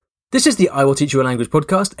This is the I Will Teach You a Language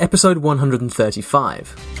podcast, episode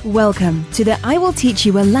 135. Welcome to the I Will Teach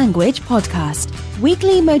You a Language podcast.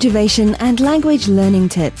 Weekly motivation and language learning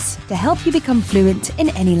tips to help you become fluent in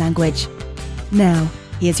any language. Now,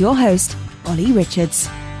 here's your host, Ollie Richards.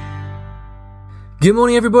 Good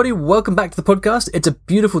morning, everybody. Welcome back to the podcast. It's a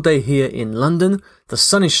beautiful day here in London. The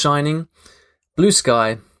sun is shining, blue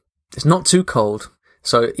sky. It's not too cold.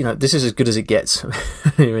 So, this is as good as it gets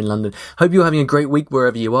here in London. Hope you're having a great week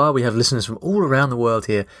wherever you are. We have listeners from all around the world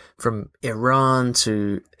here, from Iran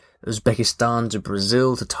to Uzbekistan to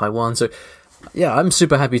Brazil to Taiwan. So, yeah, I'm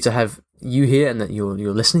super happy to have you here and that you're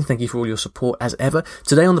listening. Thank you for all your support as ever.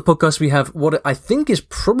 Today on the podcast, we have what I think is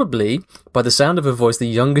probably, by the sound of her voice, the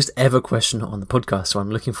youngest ever questioner on the podcast. So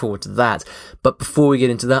I'm looking forward to that. But before we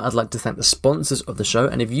get into that, I'd like to thank the sponsors of the show.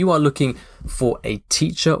 And if you are looking for a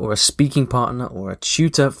teacher or a speaking partner or a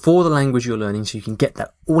tutor for the language you're learning so you can get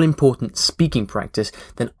that all-important speaking practice,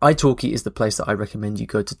 then italki is the place that I recommend you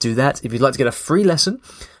go to do that. If you'd like to get a free lesson,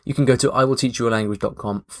 you can go to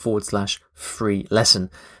iwillteachyoualanguage.com/free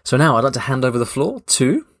lesson. So now I'd like to hand over the floor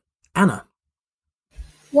to Anna.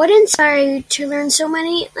 What inspired you to learn so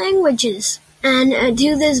many languages and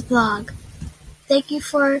do this blog? Thank you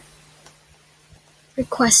for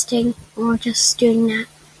requesting or just doing that.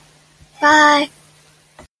 Bye.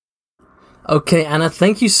 Okay, Anna,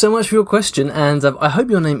 thank you so much for your question, and I hope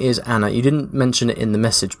your name is Anna. You didn't mention it in the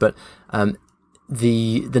message, but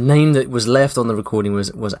the name that was left on the recording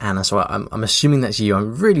was Anna, so I'm assuming that's you.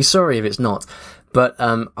 I'm really sorry if it's not, but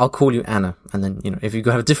I'll call you Anna, and then if you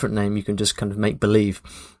have a different name, you can just kind of make believe,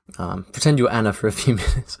 pretend you're Anna for a few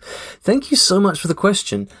minutes. Thank you so much for the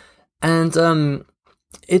question, and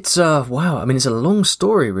it's wow. I mean, it's a long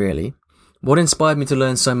story, really. What inspired me to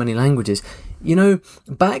learn so many languages?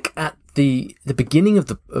 Back at the beginning of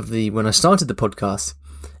the when I started the podcast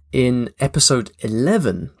in episode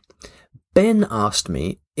 11, Ben asked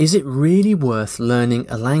me, is it really worth learning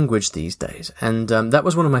a language these days? And that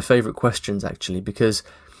was one of my favorite questions, actually, because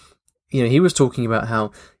he was talking about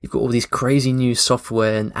how you've got all these crazy new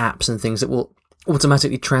software and apps and things that will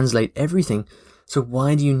automatically translate everything. So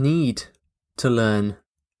why do you need to learn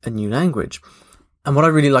a new language? And what I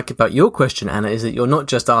really like about your question, Anna, is that you're not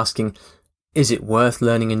just asking, is it worth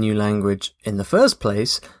learning a new language in the first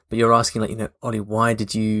place? But you're asking, Ollie, what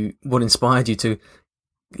inspired you to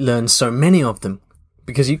learn so many of them?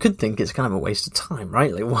 Because you could think it's kind of a waste of time,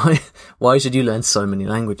 right? Why should you learn so many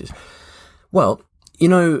languages? Well,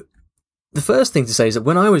 the first thing to say is that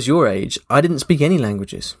when I was your age, I didn't speak any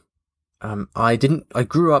languages. I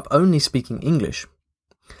grew up only speaking English.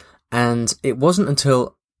 And it wasn't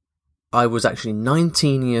until I was actually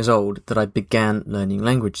 19 years old that I began learning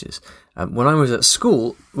languages. When I was at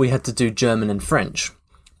school, we had to do German and French,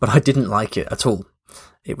 but I didn't like it at all.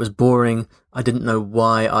 It was boring. I didn't know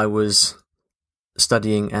why I was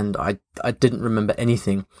studying, and I didn't remember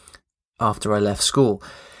anything after I left school.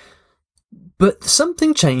 But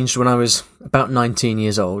something changed when I was about 19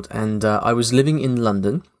 years old, and I was living in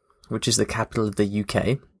London, which is the capital of the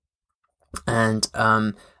UK, and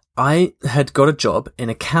I had got a job in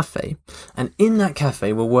a cafe, and in that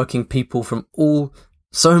cafe were working people from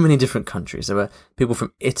so many different countries. There were people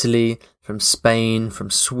from Italy, from Spain, from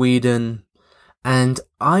Sweden, and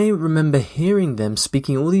I remember hearing them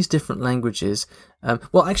speaking all these different languages.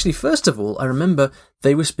 Well, actually, first of all, I remember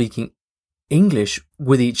they were speaking English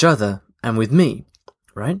with each other and with me,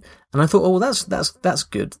 right? And I thought, oh, well, that's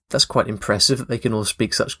good. That's quite impressive that they can all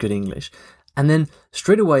speak such good English. And then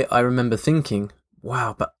straight away, I remember thinking,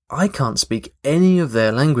 wow, but I can't speak any of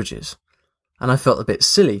their languages. And I felt a bit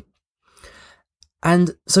silly.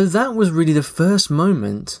 And so that was really the first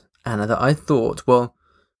moment, Anna, that I thought, well,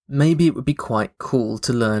 maybe it would be quite cool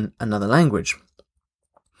to learn another language.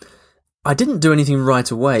 I didn't do anything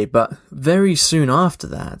right away, but very soon after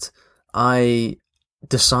that, I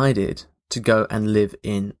decided to go and live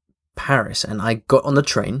in Paris. And I got on the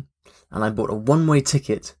train and I bought a one-way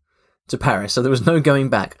ticket to Paris, so there was no going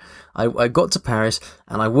back. I got to Paris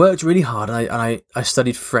and I worked really hard, and I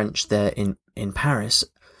studied French there in Paris.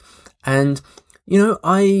 And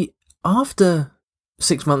after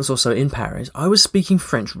 6 months or so in Paris, I was speaking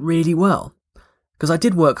French really well because I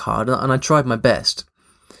did work hard and I tried my best.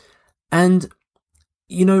 And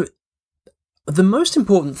the most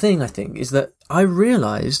important thing, I think, is that I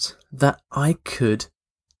realized that I could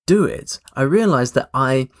do it. I realized that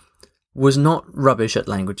I was not rubbish at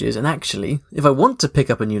languages, and actually, if I want to pick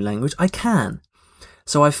up a new language, I can.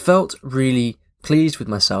 So I felt really pleased with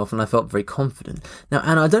myself, and I felt very confident. Now,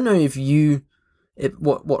 Anna, I don't know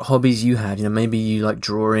what hobbies you have. Maybe you like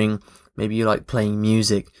drawing, maybe you like playing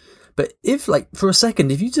music, But if, like, for a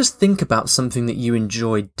second, if you just think about something that you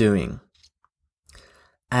enjoy doing,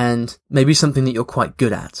 and maybe something that you're quite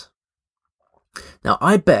good at. Now,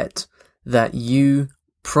 I bet that you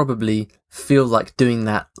probably feel like doing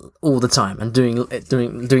that all the time and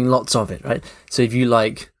doing lots of it, right? So if you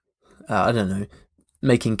like, I don't know,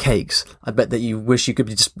 making cakes, I bet that you wish you could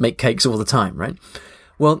just make cakes all the time, right?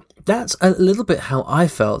 Well, that's a little bit how I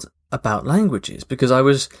felt about languages, because I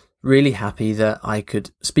was really happy that I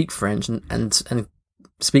could speak French and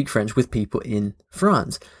speak French with people in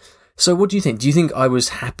France. So what do you think? Do you think I was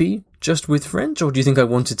happy just with French, or do you think I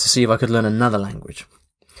wanted to see if I could learn another language?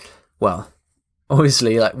 Well,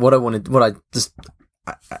 obviously, like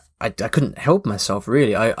I couldn't help myself,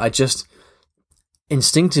 really. I just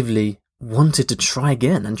instinctively wanted to try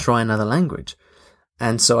again and try another language.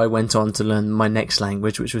 And so I went on to learn my next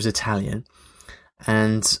language, which was Italian.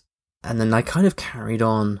 And then I kind of carried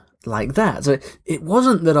on like that. So it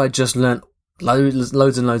wasn't that I just learned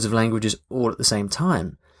loads and loads of languages all at the same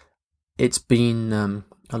time. It's been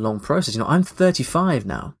a long process. I'm 35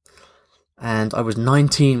 now, and I was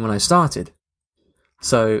 19 when I started.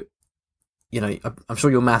 So, I'm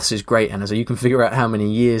sure your maths is great, Anna, so you can figure out how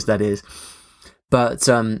many years that is. But,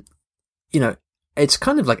 it's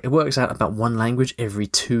kind of like, it works out about one language every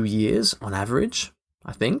 2 years on average,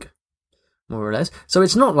 I think, more or less. So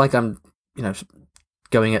it's not like I'm,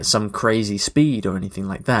 going at some crazy speed or anything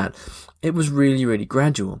like that. It was really, really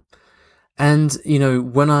gradual. And,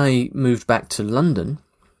 when I moved back to London,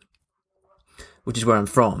 which is where I'm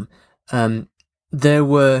from, I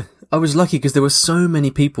was lucky because there were so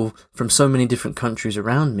many people from so many different countries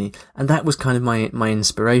around me, and that was kind of my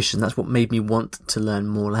inspiration. That's what made me want to learn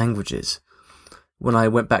more languages. When I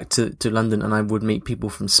went back to London and I would meet people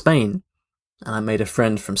from Spain, and I made a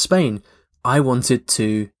friend from Spain, I wanted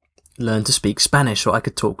to learn to speak Spanish so I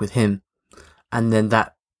could talk with him. And then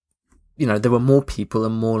that, there were more people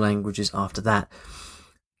and more languages after that.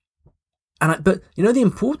 But the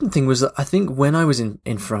important thing was that I think when I was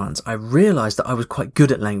in France, I realized that I was quite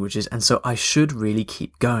good at languages, and so I should really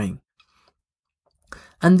keep going.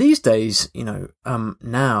 And these days,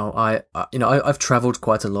 now I've traveled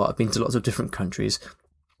quite a lot. I've been to lots of different countries,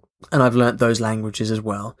 and I've learnt those languages as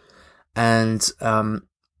well. And,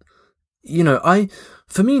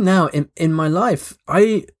 for me now in my life,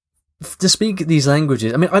 to speak these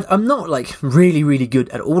languages, I'm not like really, really good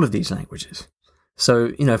at all of these languages.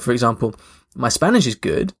 So, for example, my Spanish is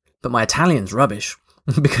good, but my Italian's rubbish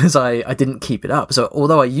because I didn't keep it up. So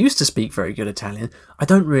although I used to speak very good Italian, I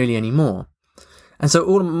don't really anymore. And so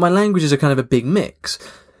all of my languages are kind of a big mix.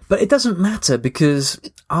 But it doesn't matter because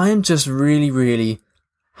I am just really, really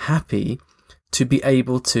happy to be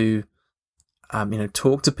able to,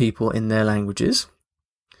 talk to people in their languages,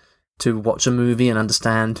 to watch a movie and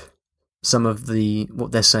understand some of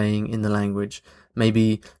what they're saying in the language,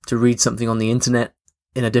 maybe to read something on the internet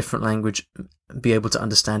in a different language, be able to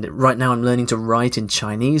understand it. Right now I'm learning to write in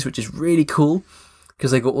Chinese, which is really cool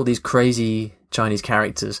because they got all these crazy Chinese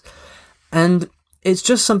characters. And it's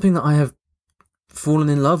just something that I have fallen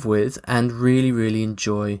in love with and really, really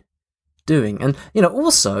enjoy doing. And,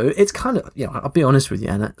 also it's kind of, I'll be honest with you,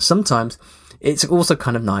 Anna, sometimes it's also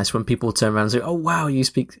kind of nice when people turn around and say, oh, wow, you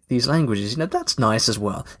speak these languages. That's nice as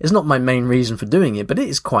well. It's not my main reason for doing it, but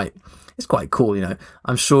it's quite cool.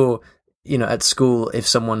 I'm sure, at school, if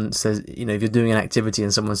someone says, if you're doing an activity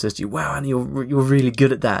and someone says to you, wow, and you're really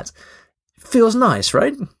good at that, it feels nice,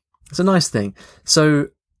 right? It's a nice thing. So,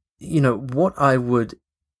 what I would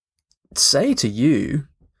say to you,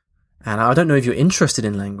 and I don't know if you're interested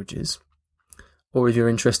in languages or if you're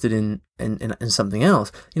interested in something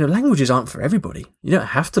else, languages aren't for everybody. You don't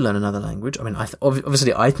have to learn another language.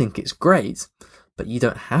 Obviously I think it's great, but you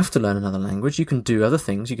don't have to learn another language. You can do other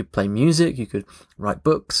things. You could play music. You could write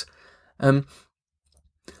books.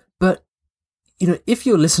 But, if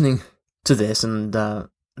you're listening to this and,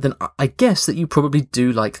 then I guess that you probably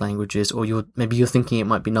do like languages, or maybe you're thinking it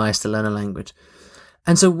might be nice to learn a language.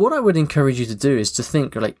 And so what I would encourage you to do is to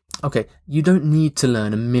think like, okay, you don't need to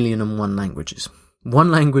learn 1,000,001 languages.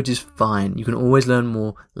 One language is fine. You can always learn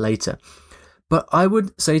more later. But I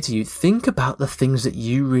would say to you, think about the things that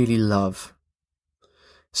you really love.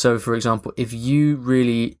 So for example, if you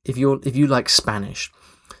like Spanish,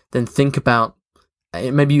 then think about,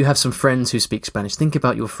 maybe you have some friends who speak Spanish. Think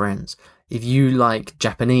about your friends. If you like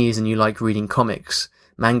Japanese and you like reading comics,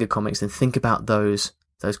 manga comics, then think about those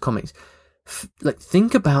comics.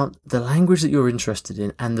 Think about the language that you're interested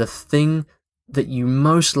in and the thing that you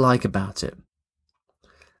most like about it.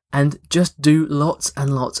 And just do lots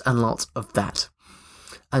and lots and lots of that.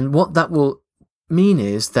 And what that will mean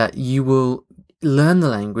is that you will learn the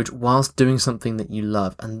language whilst doing something that you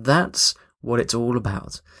love. And that's what it's all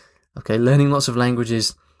about. Okay, learning lots of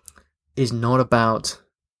languages is not about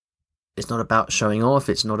showing off.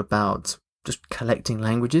 It's not about just collecting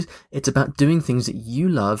languages. It's about doing things that you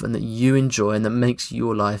love and that you enjoy and that makes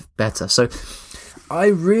your life better. So I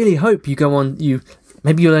really hope you go on,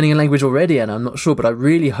 maybe you're learning a language already and I'm not sure, but I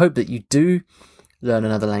really hope that you do learn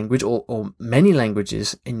another language or many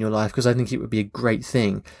languages in your life, because I think it would be a great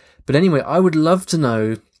thing. But anyway, I would love to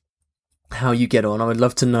know how you get on. I would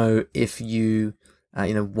love to know if you,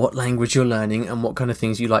 what language you're learning and what kind of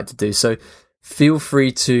things you like to do. So feel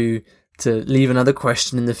free to leave another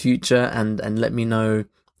question in the future and let me know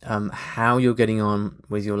how you're getting on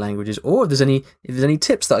with your languages, or if there's any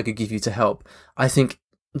tips that I could give you to help. I think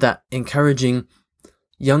that encouraging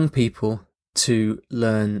young people to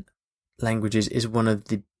learn languages is one of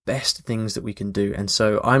the best things that we can do. And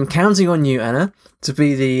so I'm counting on you, Anna, to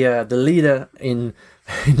be the leader in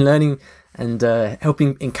learning and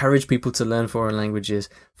helping encourage people to learn foreign languages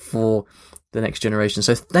for the next generation.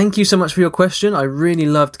 So thank you so much for your question. I really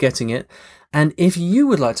loved getting it. And if you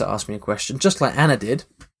would like to ask me a question, just like Anna did,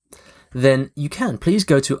 then you can. Please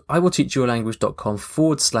go to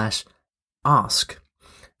iwillteachyoualanguage.com/ask.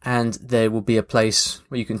 And there will be a place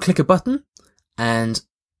where you can click a button and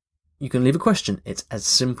you can leave a question. It's as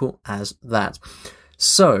simple as that.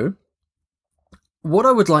 So what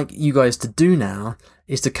I would like you guys to do now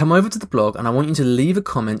is to come over to the blog, and I want you to leave a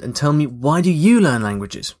comment and tell me, why do you learn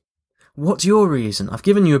languages? What's your reason? I've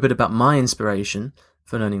given you a bit about my inspiration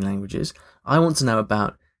for learning languages. I want to know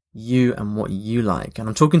about you and what you like. And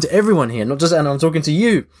I'm talking to everyone here, not just Anna, I'm talking to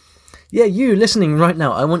you. Yeah, you listening right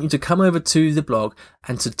now. I want you to come over to the blog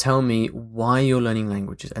and to tell me why you're learning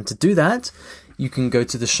languages. And to do that, you can go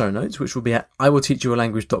to the show notes, which will be at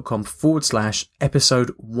iwillteachyoualanguage.com/episode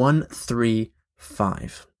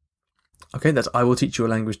 135. Okay, that's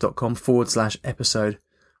iwillteachyoualanguage.com/episode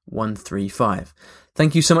 135.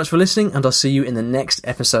 Thank you so much for listening, and I'll see you in the next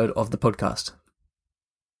episode of the podcast.